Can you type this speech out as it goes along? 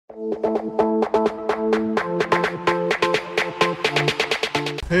Hey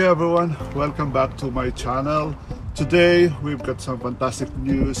everyone, welcome back to my channel. Today we've got some fantastic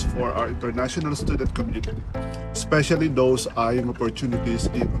news for our international student community, especially those eyeing opportunities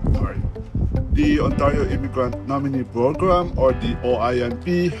in Ontario. The Ontario Immigrant Nominee Program, or the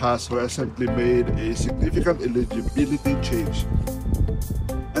OINP, has recently made a significant eligibility change,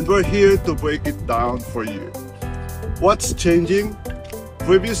 and we're here to break it down for you. What's changing?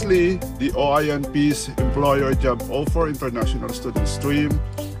 Previously, the OINP's Employer Job Offer International Student stream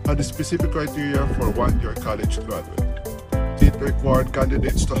had a specific criteria for one-year college graduate. It required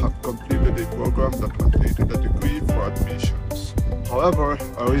candidates to have completed a program that mandated a degree for admissions. However,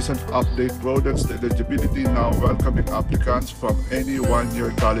 a recent update broadens the eligibility, now welcoming applicants from any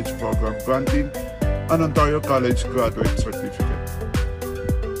one-year college program granting an Ontario College Graduate Certificate.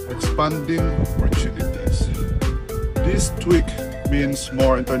 Expanding opportunities. This tweak means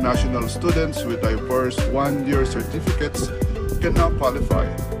more international students with diverse one-year certificates can now qualify,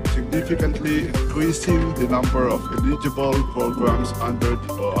 significantly increasing the number of eligible programs under the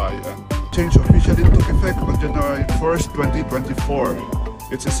OINP. Change officially took effect on January 1st, 2024.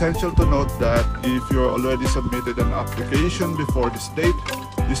 It's essential to note that if you're already submitted an application before this date,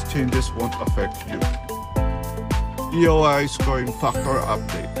 these changes won't affect you. EOI scoring factor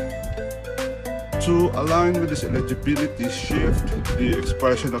update. To align with this eligibility shift, the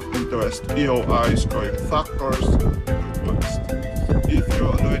expression of interest EOI scoring factors will be revised. If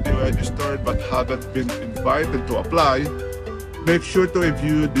you're already registered but haven't been invited to apply, make sure to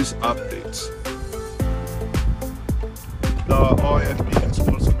review these updates. The OINP has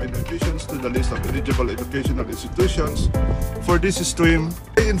also made revisions to the list of eligible educational institutions for this stream.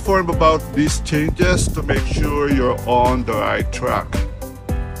 Stay informed about these changes to make sure you're on the right track.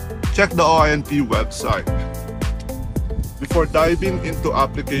 Check the OINP website. Before diving into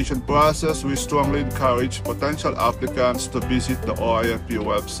application process, we strongly encourage potential applicants to visit the OINP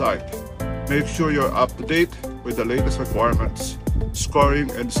website. Make sure you're up to date with the latest requirements,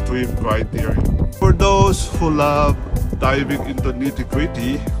 scoring, and stream criteria. For those who love diving into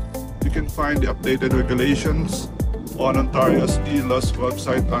nitty-gritty, you can find the updated regulations on Ontario's ELOS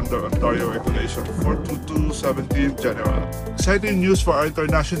website under Ontario Regulation 42217 General. Exciting news for our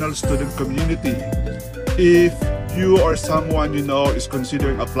international student community. If you or someone you know is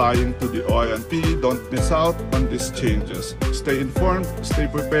considering applying to the OINP, don't miss out on these changes. Stay informed, stay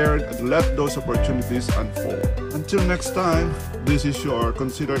prepared, and let those opportunities unfold. Until next time, this is your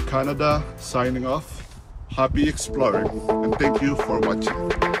Consider Canada signing off. Happy exploring, and thank you for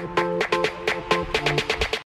watching.